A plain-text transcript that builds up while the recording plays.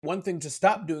one thing to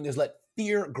stop doing is let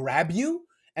fear grab you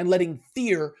and letting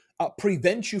fear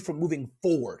prevent you from moving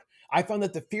forward. I found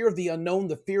that the fear of the unknown,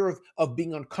 the fear of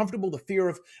being uncomfortable, the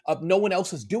fear of no one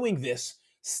else is doing this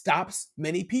stops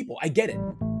many people. I get it.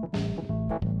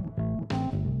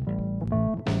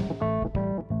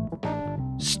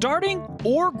 Starting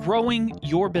or growing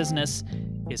your business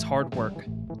is hard work.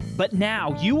 But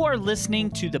now you are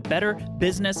listening to the Better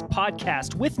Business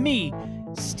Podcast with me,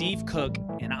 Steve Cook,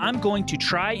 and I'm going to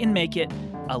try and make it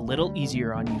a little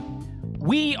easier on you.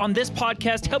 We on this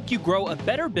podcast help you grow a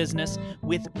better business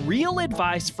with real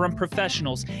advice from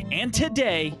professionals, and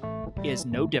today is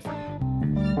no different.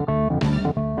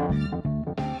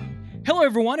 Hello,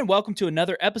 everyone, and welcome to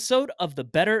another episode of the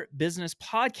Better Business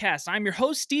Podcast. I'm your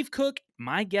host, Steve Cook.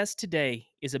 My guest today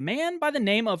is a man by the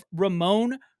name of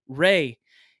Ramon Ray.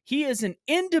 He is an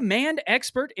in-demand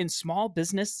expert in small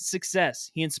business success.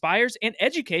 He inspires and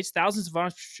educates thousands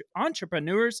of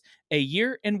entrepreneurs a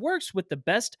year and works with the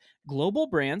best global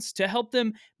brands to help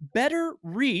them better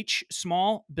reach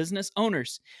small business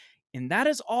owners. And that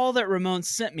is all that Ramon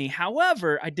sent me.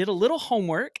 However, I did a little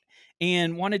homework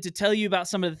and wanted to tell you about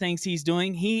some of the things he's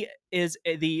doing. He is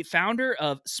the founder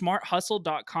of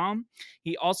smarthustle.com.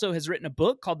 He also has written a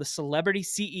book called The Celebrity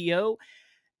CEO.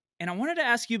 And I wanted to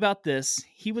ask you about this.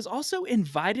 He was also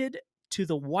invited to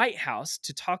the White House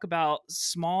to talk about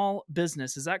small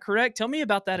business. Is that correct? Tell me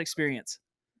about that experience.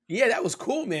 Yeah, that was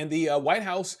cool, man. The White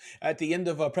House at the end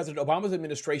of President Obama's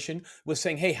administration was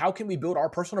saying, "Hey, how can we build our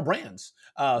personal brands?"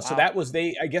 So Wow. that was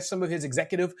I guess some of his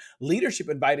executive leadership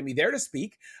invited me there to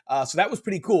speak. So that was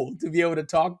pretty cool to be able to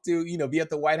talk to, be at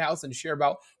the White House and share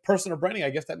about personal branding. I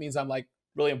guess that means I'm like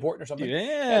really important or something. And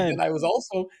Yeah. then I was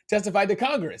also testified to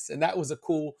Congress, and that was a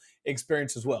cool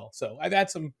experience as well. So I've had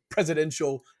some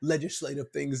presidential legislative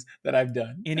things that I've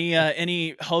done.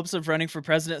 Any hopes of running for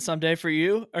president someday for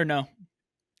you or no?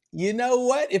 You know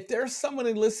what? If there's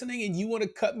someone listening and you want to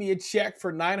cut me a check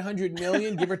for 900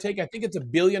 million, give or take, I think it's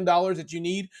 $1 billion that you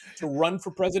need to run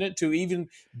for president to even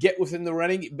get within the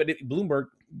running. But Bloomberg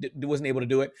wasn't able to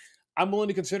do it. I'm willing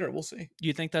to consider it. We'll see. Do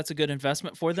you think that's a good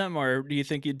investment for them, or do you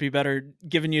think you'd be better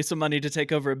giving you some money to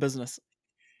take over a business?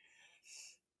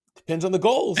 Depends on the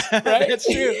goals, right? That's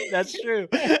true. That's true.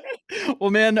 Well,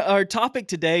 man, our topic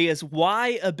today is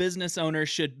why a business owner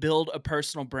should build a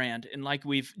personal brand. And like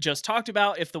we've just talked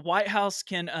about, if the White House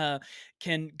can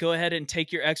go ahead and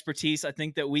take your expertise, I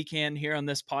think that we can here on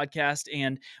this podcast.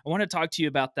 And I want to talk to you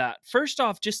about that. First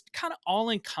off, just kind of all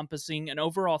encompassing an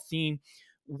overall theme.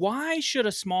 Why should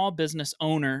a small business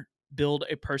owner build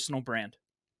a personal brand?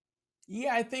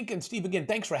 Yeah, I think, and Steve, again,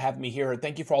 thanks for having me here.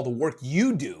 Thank you for all the work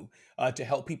you do to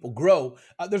help people grow.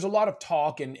 There's a lot of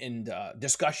talk and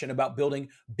discussion about building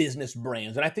business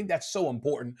brands, and I think that's so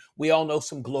important. We all know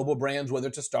some global brands, whether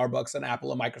it's a Starbucks, an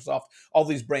Apple, a Microsoft, all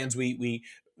these brands we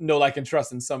know, like, and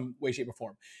trust in some way, shape, or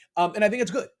form. And I think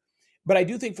it's good. But I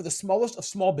do think for the smallest of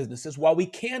small businesses, while we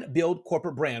can build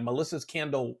corporate brand, Melissa's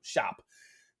Candle Shop,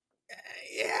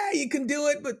 yeah, you can do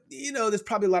it, but there's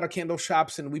probably a lot of candle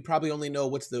shops, and we probably only know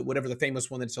whatever the famous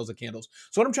one that sells the candles.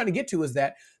 So what I'm trying to get to is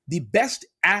that the best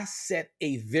asset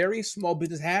a very small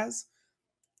business has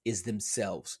is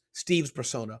themselves. Steve's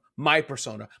persona, my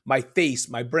face,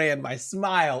 my brand, my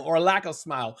smile or lack of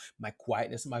smile, my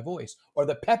quietness in my voice, or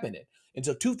the pep in it. And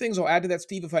so two things I'll add to that,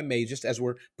 Steve, if I may, just as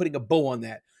we're putting a bow on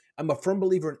that. I'm a firm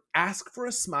believer in ask for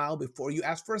a smile before you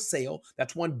ask for a sale.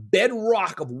 That's one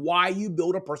bedrock of why you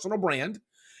build a personal brand.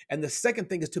 And the second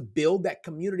thing is to build that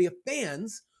community of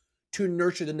fans to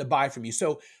nurture them to buy from you.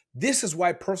 So this is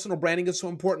why personal branding is so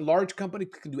important. Large companies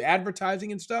can do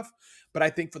advertising and stuff, but I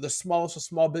think for the smallest of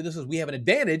small businesses, we have an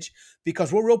advantage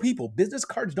because we're real people. Business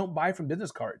cards don't buy from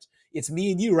business cards. It's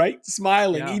me and you, right?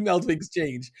 Smiling, Yeah. emails we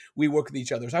exchange. We work with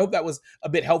each other. So I hope that was a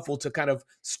bit helpful to kind of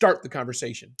start the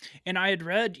conversation. And I had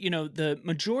read, the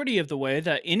majority of the way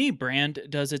that any brand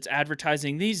does its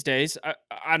advertising these days,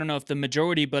 I don't know if the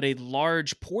majority, but a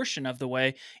large portion of the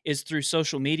way is through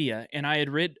social media. And I had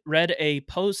read a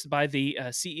post by the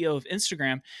CEO of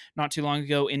Instagram not too long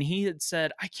ago, and he had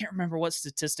said, I can't remember what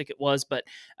statistic it was, but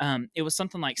it was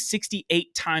something like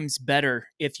 68 times better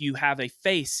if you have a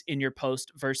face in your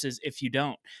post versus if you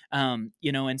don't.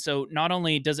 And so not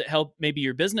only does it help maybe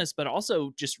your business, but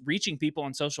also just reaching people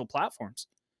on social platforms.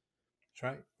 That's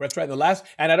right. That's right.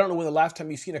 And I don't know when the last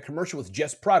time you've seen a commercial with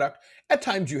just product. At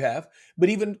times you have, but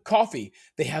even coffee,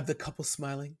 they have the couple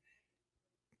smiling,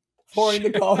 pouring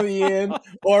the coffee in,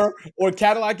 or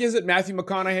Cadillac, is it Matthew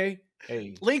McConaughey?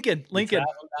 Hey, Lincoln. travel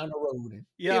down the road.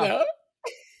 Yeah.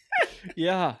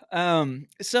 Yeah.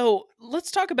 So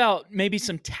let's talk about maybe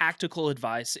some tactical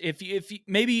advice.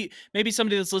 Maybe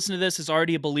somebody that's listening to this is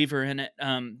already a believer in it.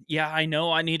 Yeah, I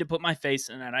know I need to put my face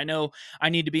in it. I know I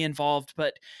need to be involved,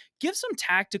 but give some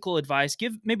tactical advice.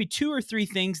 Give maybe two or three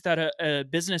things that a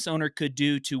business owner could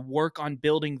do to work on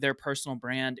building their personal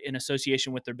brand in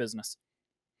association with their business.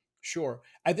 Sure.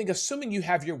 I think assuming you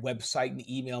have your website and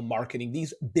email marketing,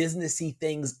 these businessy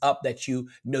things up that you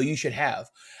know you should have,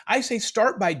 I say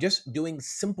start by just doing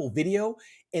simple video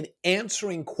and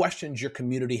answering questions your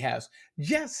community has.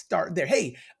 Just start there.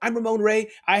 Hey, I'm Ramon Ray.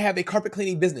 I have a carpet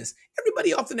cleaning business.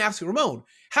 Everybody often asks me, Ramon,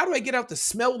 how do I get out the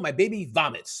smell when my baby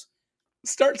vomits?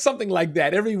 Start something like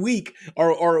that every week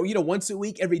or once a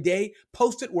week, every day.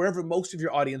 Post it wherever most of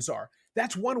your audience are.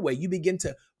 That's one way you begin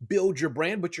to build your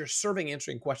brand, but you're serving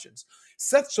answering questions.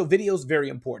 So video is very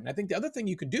important. I think the other thing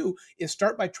you could do is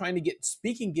start by trying to get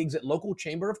speaking gigs at local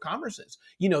chamber of commerces.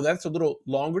 That's a little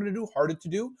longer to do, harder to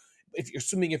do. If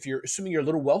you're assuming you're a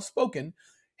little well spoken,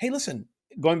 hey, listen,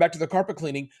 going back to the carpet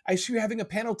cleaning, I see you're having a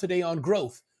panel today on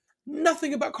growth.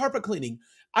 Nothing about carpet cleaning.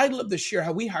 I'd love to share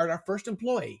how we hired our first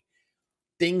employee.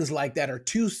 Things like that are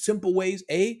two simple ways.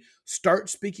 A, start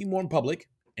speaking more in public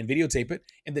and videotape it.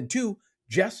 And then two,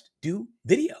 just do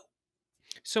video.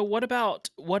 So what about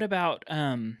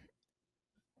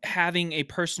having a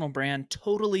personal brand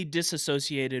totally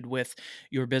disassociated with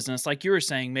your business? Like you were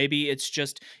saying, maybe it's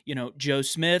just, Joe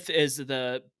Smith is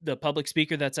the public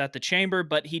speaker that's at the chamber,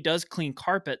 but he does clean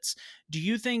carpets. Do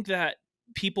you think that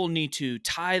people need to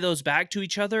tie those back to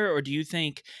each other, or do you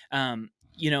think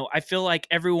I feel like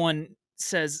everyone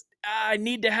says, I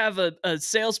need to have a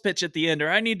sales pitch at the end, or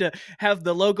I need to have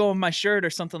the logo on my shirt or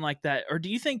something like that. Or do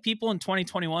you think people in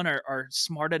 2021 are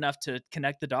smart enough to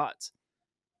connect the dots?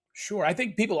 Sure. I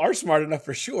think people are smart enough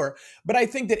for sure. But I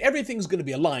think that everything's going to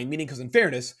be aligned, meaning, because in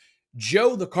fairness,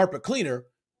 Joe, the carpet cleaner,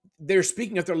 they're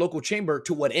speaking at their local chamber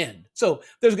to what end? So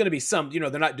there's going to be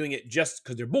they're not doing it just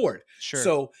because they're bored. Sure.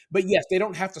 So, but yes, they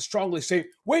don't have to strongly say,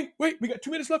 wait, we got 2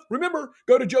 minutes left. Remember,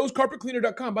 go to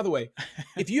joescarpetcleaner.com. By the way,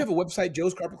 if you have a website,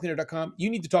 joescarpetcleaner.com,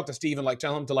 you need to talk to Steve and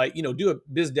tell him to do a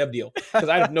biz dev deal because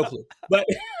I have no clue. But,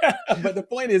 but the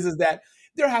point is that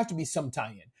there has to be some tie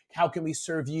in. How can we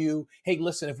serve you? Hey,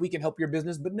 listen, if we can help your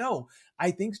business. But no, I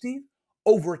think, Steve,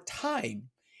 over time,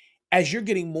 as you're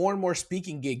getting more and more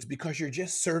speaking gigs because you're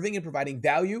just serving and providing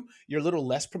value, you're a little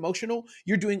less promotional.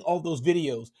 You're doing all those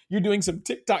videos. You're doing some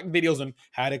TikTok videos on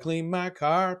how to clean my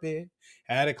carpet,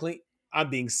 how to clean. I'm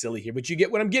being silly here, but you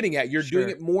get what I'm getting at. You're doing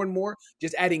Sure. it more and more,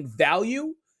 just adding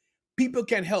value. People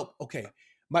can help. Okay.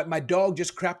 My dog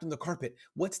just crapped on the carpet.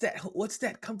 What's that? What's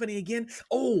that company again?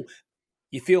 Oh,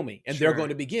 you feel me? And they're going Sure.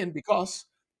 to begin because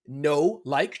know,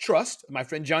 like, trust. My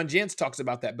friend John Jantz talks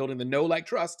about that, building the know, like,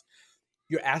 trust.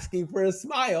 You're asking for a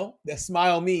smile. That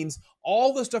smile means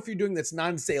all the stuff you're doing that's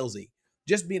non-salesy.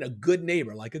 Just being a good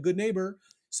neighbor, like a good neighbor.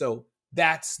 So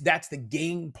that's the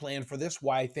game plan for this.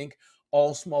 Why I think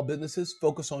all small businesses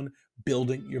focus on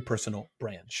building your personal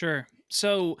brand. Sure.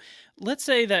 So let's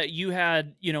say that you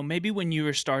had, maybe when you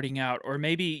were starting out, or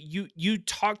maybe you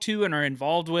talk to and are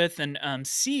involved with and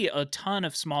see a ton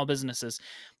of small businesses.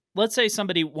 Let's say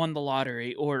somebody won the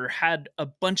lottery or had a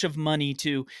bunch of money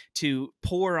to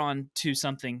pour on to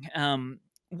something.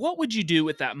 What would you do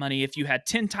with that money if you had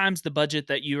 10 times the budget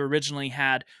that you originally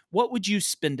had? What would you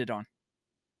spend it on?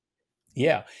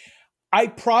 Yeah. I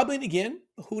probably, and again,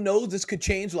 who knows, this could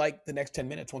change like the next 10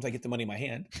 minutes once I get the money in my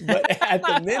hand. But at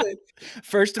the minute,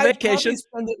 First I'd probably vacation.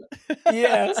 spend it.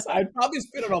 Yes, I'd probably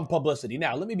spend it on publicity.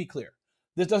 Now, let me be clear.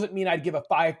 This doesn't mean I'd give a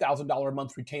 $5,000 a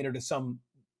month retainer to some,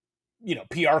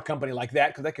 PR company like that,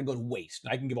 because that could go to waste.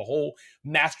 And I can give a whole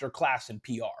master class in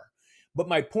PR. But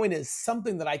my point is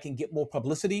something that I can get more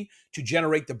publicity to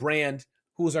generate the brand.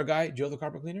 Who was our guy? Joe the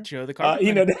carpet cleaner? Joe the carpet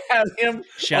cleaner. To have him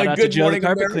Shout on out to Good Joe the Morning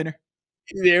carpet America. cleaner.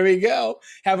 There we go.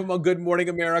 Have him on Good Morning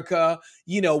America,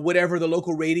 whatever the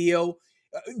local radio,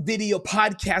 video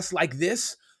podcasts like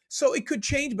this. So it could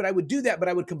change, but I would do that. But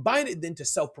I would combine it then to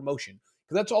self promotion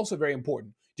because that's also very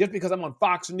important. Just because I'm on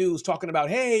Fox News talking about,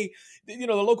 hey, the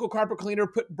local carpet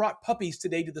cleaner brought puppies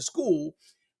today to the school,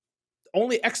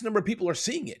 only X number of people are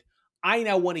seeing it. I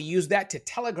now want to use that to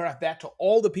telegraph that to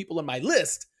all the people on my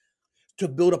list to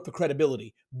build up the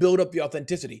credibility, build up the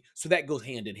authenticity. So that goes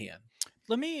hand in hand.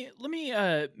 Let me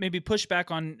maybe push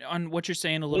back on what you're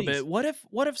saying a little Please. bit.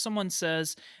 What if someone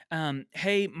says,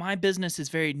 "Hey, my business is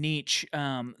very niche."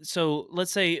 So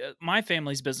let's say my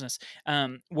family's business.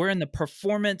 We're in the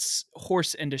performance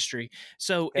horse industry.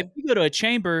 So if Okay. you go to a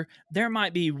chamber, there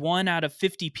might be 1 out of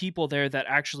 50 people there that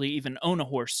actually even own a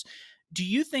horse. Do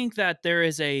you think that there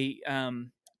is a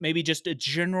maybe just a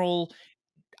general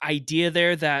idea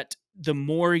there that the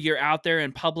more you're out there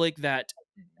in public that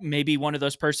maybe one of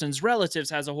those person's relatives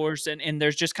has a horse, and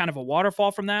there's just kind of a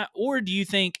waterfall from that? Or do you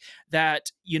think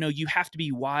that, you have to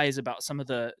be wise about some of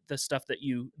the stuff that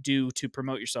you do to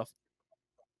promote yourself?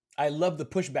 I love the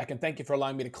pushback and thank you for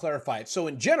allowing me to clarify it. So,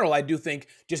 in general, I do think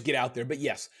just get out there. But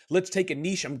yes, let's take a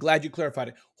niche. I'm glad you clarified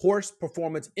it. Horse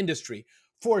performance industry.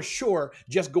 For sure,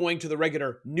 just going to the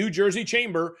regular New Jersey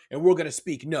Chamber and we're going to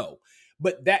speak. No.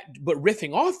 But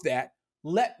riffing off that,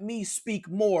 let me speak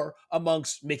more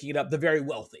amongst making it up the very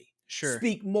wealthy. Sure.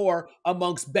 Speak more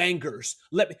amongst bankers.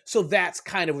 So that's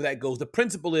kind of where that goes. The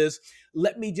principle is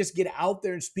let me just get out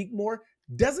there and speak more.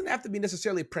 Doesn't have to be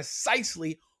necessarily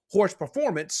precisely horse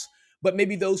performance, but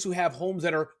maybe those who have homes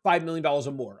that are $5 million or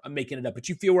more. I'm making it up, but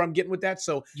you feel where I'm getting with that?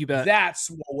 So You bet. that's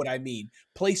what I mean.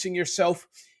 Placing yourself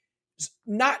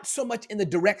not so much in the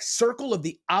direct circle of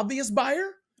the obvious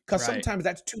buyer, because Right. sometimes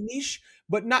that's too niche,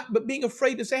 but being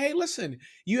afraid to say, hey, listen,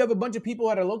 you have a bunch of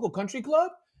people at a local country club.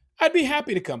 I'd be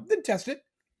happy to come. Then test it.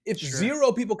 If Sure.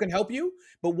 zero people can help you,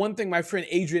 but one thing my friend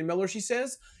Adrian Miller, she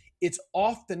says, it's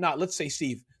often not, let's say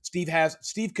Steve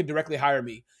could directly hire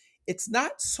me. It's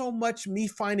not so much me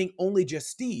finding only just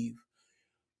Steve,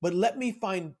 but let me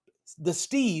find the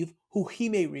Steve who he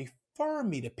may refer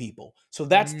me to people. So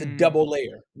that's the Mm, double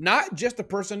layer. Not just a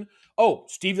person, oh,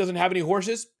 Steve doesn't have any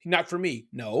horses, not for me.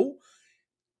 No.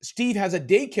 Steve has a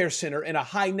daycare center in a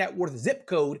high net worth zip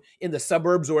code in the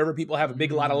suburbs or wherever people have a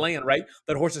big lot of mm. land, right?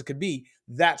 That horses could be.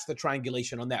 That's the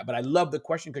triangulation on that. But I love the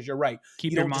question because you're right. You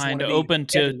Keep your don't just want mind to be open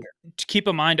everywhere. to keep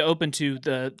a mind open to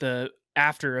the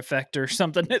after effect or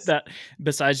something Yes, that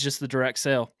besides just the direct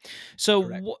sale. So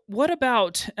correct. what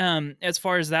about, as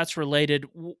far as that's related,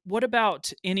 what about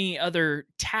any other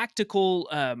tactical,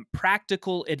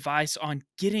 practical advice on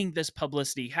getting this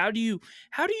publicity? How do you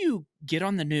get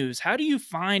on the news? How do you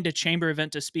find a chamber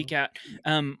event to speak at?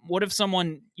 What if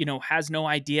someone, has no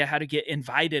idea how to get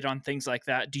invited on things like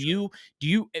that? Do Sure.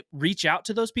 you reach out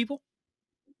to those people?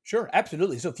 Sure,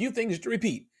 absolutely. So, a few things to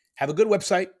repeat: have a good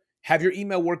website, have your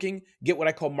email working, get what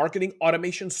I call marketing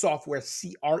automation software,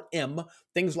 CRM,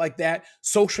 things like that.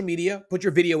 Social media, put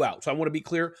your video out. So, I want to be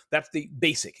clear that's the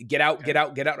basic get out, Okay. get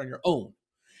out, get out on your own.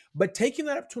 But taking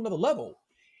that up to another level,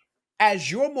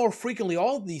 as you're more frequently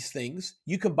all of these things,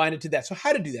 you combine it to that. So,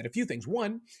 how to do that? A few things.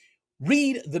 One,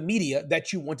 read the media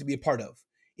that you want to be a part of.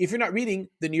 If you're not reading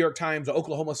the New York Times or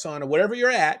Oklahoma Sun or wherever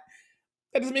you're at,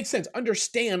 that doesn't make sense.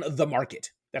 Understand the market.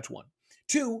 That's one.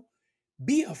 Two,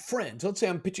 be a friend. So let's say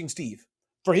I'm pitching Steve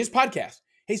for his podcast.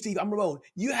 Hey, Steve, I'm Ramon.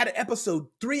 You had an episode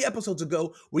 3 episodes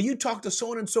ago where you talked to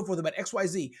so on and so forth about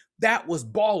XYZ. That was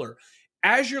baller.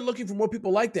 As you're looking for more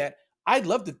people like that, I'd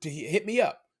love to hit me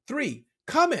up. Three,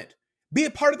 comment. Be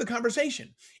a part of the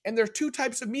conversation. And there's two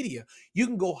types of media. You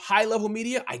can go high level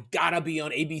media. I gotta be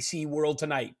on ABC World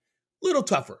Tonight. Little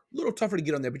tougher to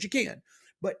get on there, but you can.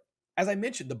 But as I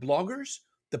mentioned, the bloggers,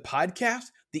 the podcast,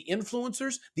 the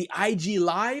influencers, the IG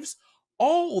lives,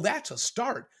 all that's a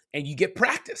start. And you get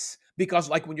practice because,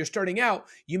 like when you're starting out,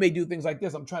 you may do things like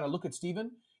this. I'm trying to look at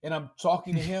Steven and I'm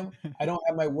talking to him. I don't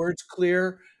have my words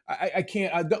clear. I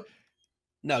can't, I don't.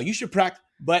 No, you should practice.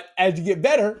 But as you get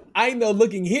better, I know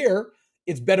looking here,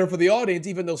 it's better for the audience,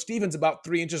 even though Steven's about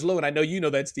 3 inches low. And I know you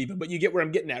know that, Steven, but you get where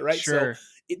I'm getting at, right? So Sure.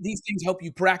 these things help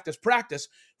you practice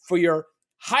for your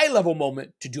high level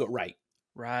moment to do it right.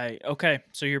 Right. Okay.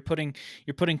 So you're putting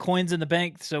coins in the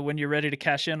bank so when you're ready to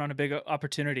cash in on a big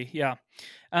opportunity. Yeah.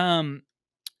 Um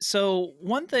so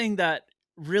one thing that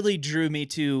really drew me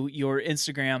to your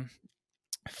Instagram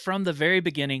from the very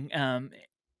beginning,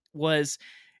 was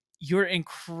your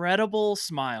incredible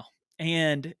smile.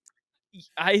 And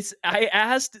I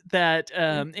asked that,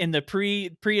 in the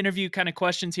pre-interview kind of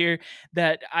questions here,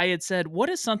 that I had said, "What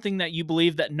is something that you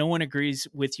believe that no one agrees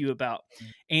with you about?"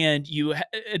 And you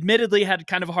admittedly had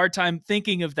kind of a hard time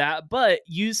thinking of that, but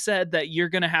you said that you're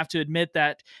going to have to admit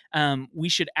that, we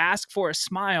should ask for a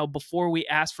smile before we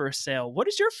ask for a sale. What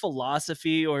is your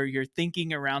philosophy or your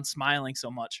thinking around smiling so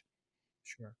much?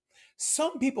 Sure.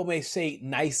 Some people may say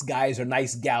nice guys or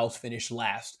nice gals finish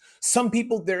last. Some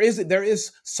people there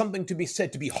is something to be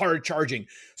said to be hard charging.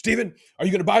 Steven, are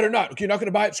you going to buy it or not? Okay, you're not going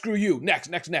to buy it. Screw you.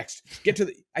 Next. Get to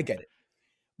the. I get it.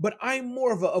 But I'm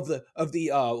more of the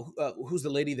who's the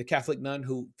lady, the Catholic nun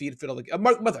who feed all the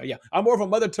mother. Yeah, I'm more of a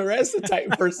Mother Teresa type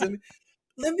person.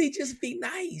 Let me just be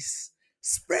nice.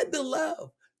 Spread the love.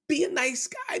 Be a nice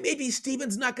guy. Maybe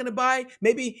Steven's not going to buy.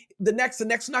 Maybe the next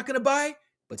not going to buy.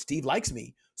 But Steve likes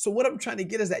me. So what I'm trying to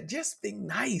get is that just being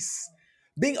nice.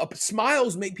 Being up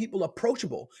smiles make people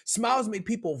approachable. Smiles make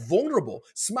people vulnerable.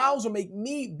 Smiles will make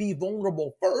me be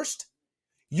vulnerable first.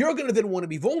 You're going to then want to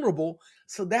be vulnerable.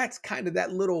 So that's kind of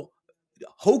that little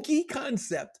hokey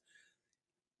concept.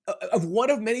 of one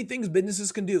of many things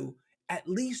businesses can do. At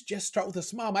least just start with a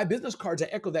smile. My business cards, I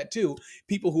echo that too.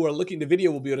 People who are looking to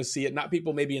video will be able to see it, not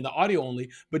people maybe in the audio only,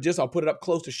 but just I'll put it up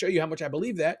close to show you how much I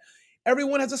believe that.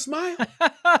 Everyone has a smile.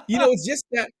 It's just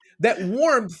that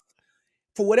warmth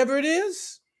for whatever it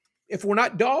is. If we're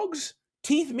not dogs,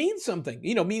 teeth mean something,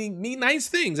 mean nice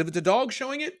things. If it's a dog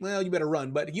showing it, well, you better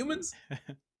run. But humans,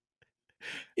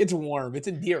 it's warm, it's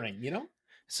endearing.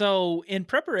 So, in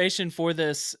preparation for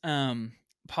this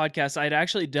podcast, I'd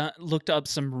actually looked up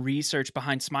some research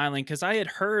behind smiling because I had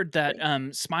heard that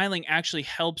Okay. smiling actually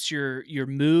helps your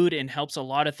mood and helps a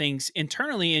lot of things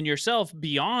internally in yourself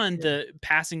beyond Sure. the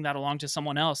passing that along to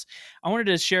someone else. I wanted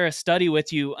to share a study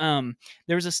with you.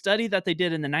 There was a study that they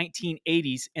did in the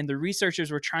 1980s, and the researchers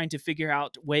were trying to figure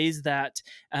out ways that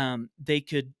they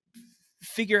could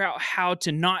figure out how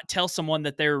to not tell someone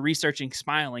that they were researching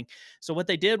smiling. So what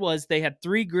they did was they had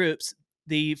three groups.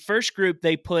 The first group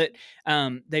they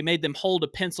made them hold a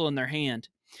pencil in their hand.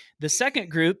 The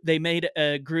second group they made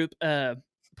a group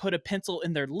put a pencil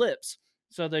in their lips.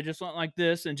 So they just went like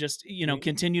this and just Okay.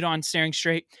 continued on staring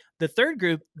straight. The third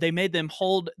group they made them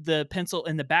hold the pencil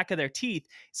in the back of their teeth,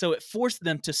 so it forced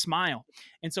them to smile.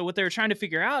 And so what they were trying to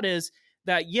figure out is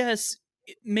that yes,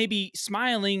 maybe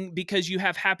smiling because you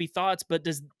have happy thoughts, but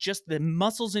does just the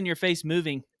muscles in your face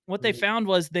moving? What they Right. found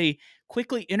was they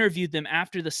quickly interviewed them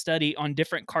after the study on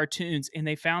different cartoons, and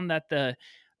they found that the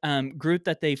group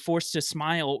that they forced to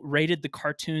smile rated the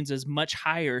cartoons as much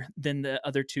higher than the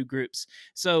other two groups.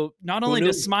 So not Who only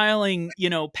does knew? smiling,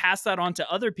 pass that on to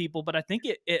other people, but I think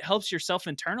it helps yourself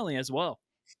internally as well.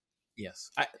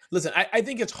 Yes. Listen, I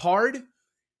think it's hard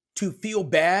to feel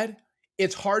bad.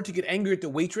 It's hard to get angry at the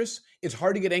waitress. It's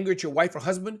hard to get angry at your wife or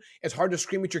husband. It's hard to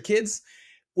scream at your kids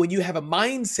when you have a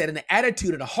mindset and an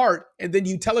attitude and a heart, and then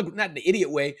you tell it not in an idiot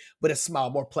way, but a smile,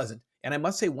 more pleasant. And I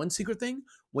must say, one secret thing: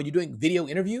 when you're doing video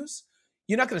interviews,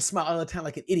 you're not going to smile all the time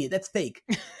like an idiot. That's fake.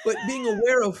 But being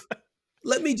aware of,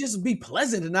 let me just be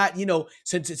pleasant and not,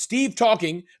 since it's Steve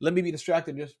talking, let me be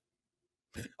distracted. Just,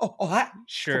 hi. Come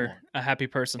Sure, on. a happy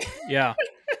person. Yeah.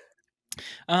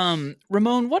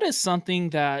 Ramon, what is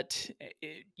something that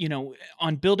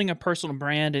on building a personal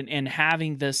brand and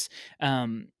having this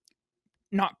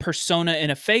not persona in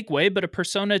a fake way, but a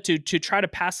persona to try to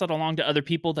pass that along to other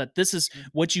people that this is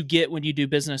what you get when you do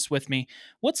business with me.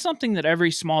 What's something that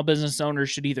every small business owner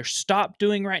should either stop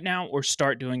doing right now or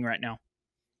start doing right now?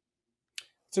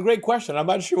 It's a great question. I'm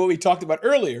not sure what we talked about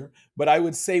earlier, but I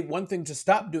would say one thing to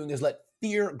stop doing is let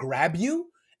fear grab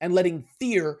you and letting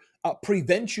fear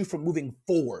prevent you from moving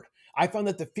forward. I found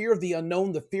that the fear of the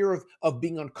unknown, the fear of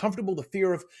being uncomfortable, the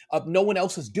fear of no one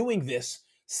else is doing this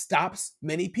stops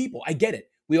many people. I get it.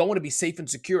 We all want to be safe and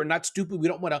secure and not stupid. We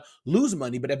don't want to lose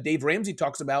money. But if Dave Ramsey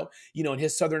talks about, in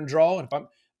his Southern drawl, and if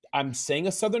I'm saying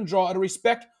a Southern drawl out of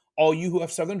respect, all you who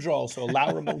have Southern drawl, so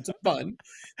allow Ramon some fun.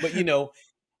 But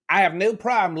I have no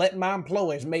problem letting my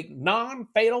employees make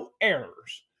non-fatal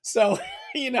errors. So,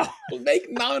 make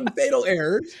non-fatal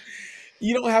errors.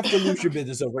 You don't have to lose your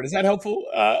business over it. Is that helpful,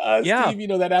 Yeah, Steve?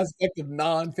 That aspect of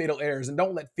non-fatal errors, and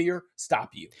don't let fear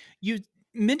stop you. you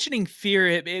mentioning fear,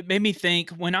 it made me think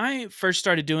when I first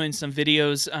started doing some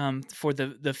videos for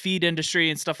the feed industry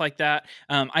and stuff like that.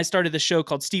 I started the show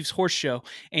called Steve's Horse Show,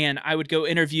 and I would go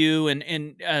interview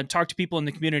and talk to people in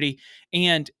the community,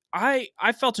 and I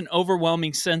felt an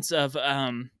overwhelming sense of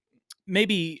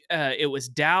maybe it was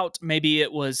doubt, maybe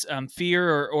it was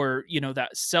fear, or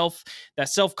that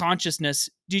self consciousness.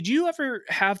 Did you ever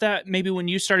have that? Maybe when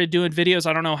you started doing videos,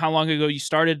 I don't know how long ago you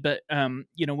started, but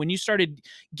when you started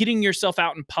getting yourself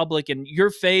out in public and your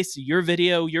face, your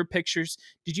video, your pictures,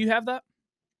 did you have that?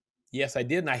 Yes, I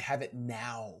did, and I have it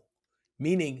now.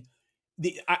 Meaning,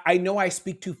 I know I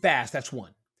speak too fast. That's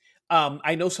one.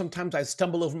 I know sometimes I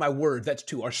stumble over my words. That's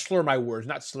two, or slur my words,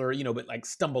 not slur, but like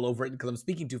stumble over it because I'm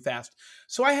speaking too fast.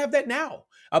 So I have that now.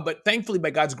 But thankfully, by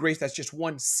God's grace, that's just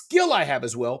one skill I have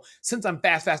as well. Since I'm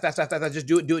fast, fast, fast, fast, fast, I just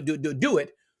do it, do it, do it, do it, do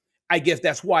it. I guess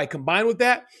that's why. Combined with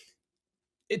that,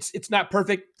 it's not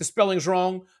perfect. The spelling's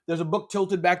wrong. There's a book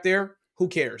tilted back there. Who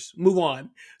cares? Move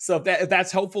on. So if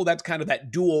that's helpful, that's kind of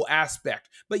that dual aspect.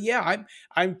 But yeah,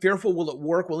 I'm fearful. Will it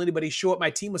work? Will anybody show up?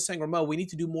 My team was saying, Ramon, we need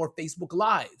to do more Facebook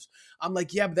Lives. I'm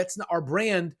like, yeah, but that's not our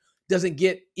brand. Doesn't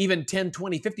get even 10,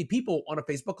 20, 50 people on a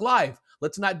Facebook Live.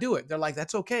 Let's not do it. They're like,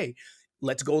 that's okay.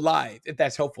 Let's go live if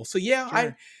that's helpful. So yeah, I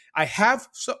Sure. I have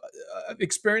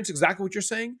experienced exactly what you're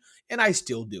saying, and I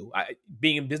still do.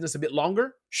 Being in business a bit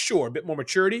longer, sure, a bit more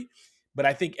maturity, but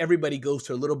I think everybody goes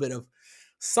to a little bit of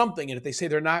something, and if they say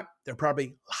they're not, they're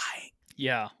probably lying.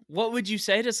 Yeah. What would you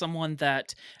say to someone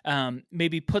that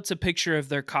maybe puts a picture of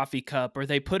their coffee cup, or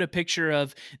they put a picture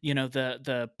of,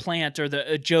 the plant,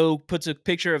 or Joe puts a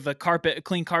picture of a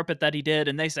clean carpet that he did,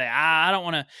 and they say, I don't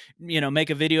want to,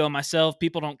 make a video of myself.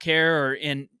 People don't care, or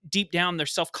in deep down they're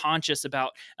self conscious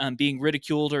about being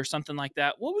ridiculed or something like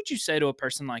that. What would you say to a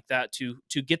person like that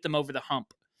to get them over the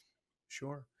hump?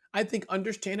 Sure. I think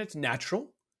understand it's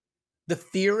natural. The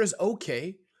fear is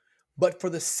okay. But for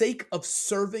the sake of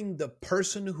serving the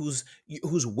person who's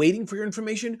waiting for your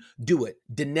information, do it.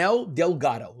 Danelle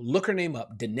Delgado, look her name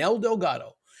up. Danelle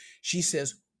Delgado. She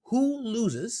says, "Who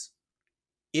loses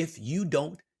if you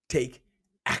don't take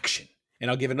action?"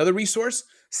 And I'll give another resource.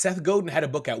 Seth Godin had a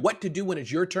book out, What to Do When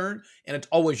It's Your Turn, and it's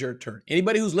always your turn.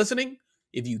 Anybody who's listening,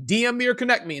 if you DM me or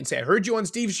connect me and say, "I heard you on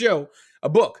Steve's show," a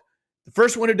book. The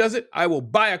first one who does it, I will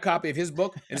buy a copy of his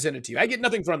book and send it to you. I get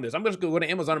nothing from this. I'm just going to go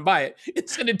to Amazon and buy it and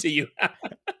send it to you.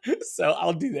 So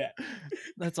I'll do that.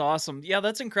 That's awesome. Yeah,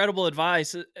 that's incredible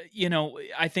advice.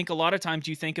 I think a lot of times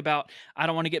you think about, I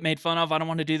don't want to get made fun of. I don't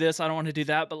want to do this. I don't want to do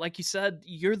that. But like you said,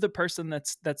 you're the person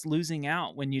that's losing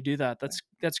out when you do that.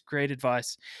 That's great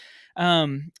advice.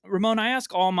 Ramon, I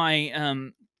ask all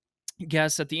my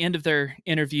guests at the end of their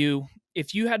interview,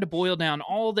 if you had to boil down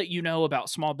all that you know about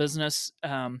small business,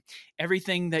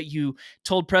 everything that you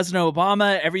told President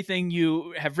Obama, everything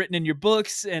you have written in your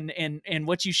books, and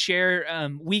what you share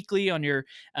weekly on your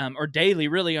or daily,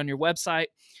 really, on your website,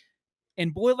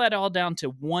 and boil that all down to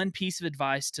one piece of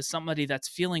advice to somebody that's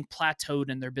feeling plateaued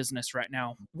in their business right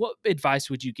now, what advice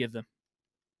would you give them?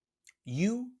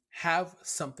 You have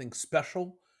something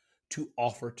special to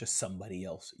offer to somebody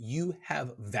else. You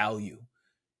have value.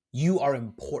 You are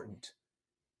important.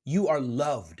 You are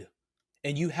loved,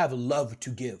 and you have love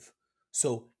to give.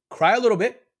 So cry a little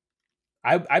bit.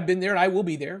 I've been there, and I will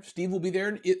be there. Steve will be there,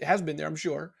 and it has been there, I'm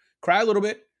sure. Cry a little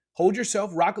bit. Hold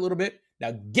yourself. Rock a little bit.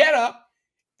 Now get up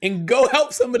and go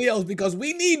help somebody else, because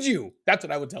we need you. That's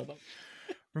what I would tell them.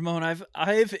 Ramon,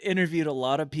 I've interviewed a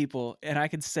lot of people, and I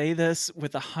can say this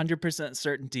with 100%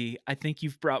 certainty. I think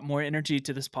you've brought more energy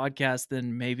to this podcast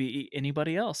than maybe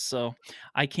anybody else. So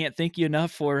I can't thank you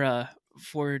enough for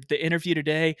the interview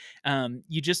today.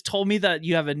 You just told me that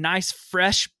you have a nice,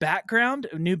 fresh background,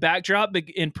 a new backdrop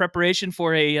in preparation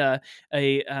for a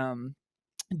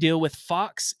deal with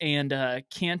Fox, and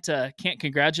can't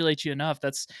congratulate you enough.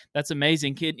 That's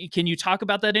amazing. Can you talk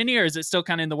about that any, or is it still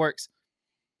kind of in the works?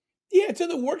 Yeah, it's in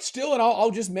the works still, and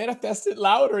I'll just manifest it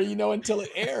louder, until it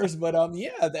airs. But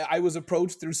I was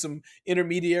approached through some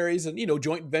intermediaries and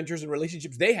joint ventures and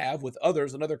relationships they have with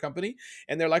others, another company,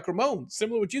 and they're like, "Ramon,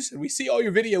 similar to what you said, we see all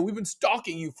your video. We've been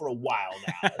stalking you for a while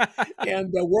now, and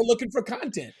we're looking for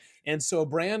content." And so a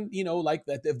brand, like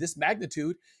that of this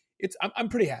magnitude, I'm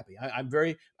pretty happy. I'm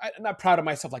not proud of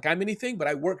myself like I'm anything, but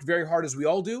I work very hard, as we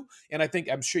all do. And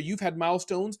I'm sure you've had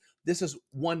milestones. This is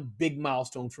one big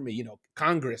milestone for me.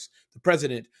 Congress, the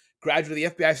president, graduate of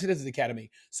the FBI Citizens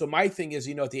Academy. So my thing is,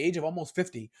 at the age of almost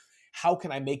 50, how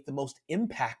can I make the most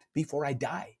impact before I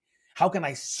die? How can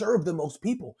I serve the most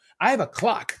people? I have a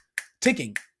clock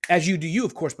ticking, as you do,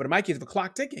 of course, but in my case, I have a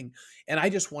clock ticking, and I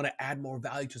just want to add more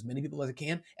value to as many people as I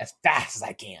can, as fast as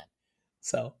I can.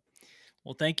 So.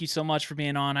 Well, thank you so much for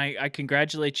being on. I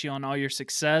congratulate you on all your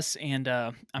success, and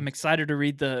I'm excited to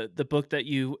read the book that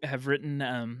you have written.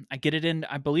 I get it in,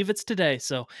 I believe it's today,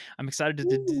 so I'm excited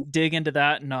to dig into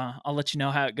that, and I'll let you know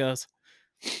how it goes.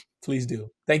 Please do.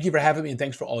 Thank you for having me, and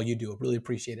thanks for all you do. I really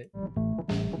appreciate it.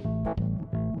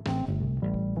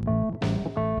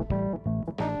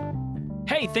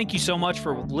 Hey, thank you so much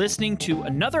for listening to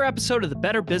another episode of the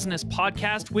Better Business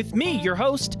Podcast with me, your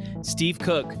host, Steve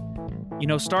Cook.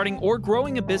 Starting or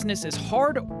growing a business is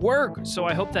hard work, so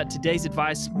I hope that today's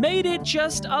advice made it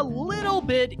just a little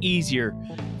bit easier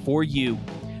for you.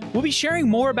 We'll be sharing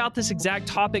more about this exact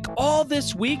topic all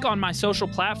this week on my social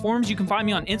platforms. You can find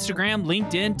me on Instagram,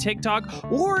 LinkedIn,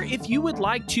 TikTok, or if you would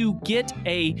like to get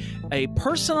a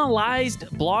personalized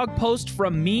blog post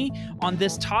from me on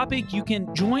this topic, you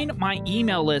can join my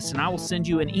email list, and I will send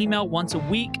you an email once a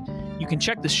week. You can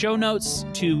check the show notes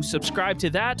to subscribe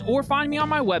to that, or find me on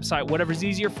my website, whatever's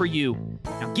easier for you.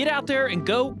 Now get out there and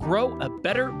go grow a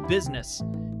better business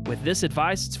with this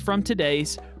advice from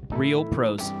today's Real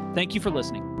Pros. Thank you for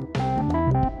listening.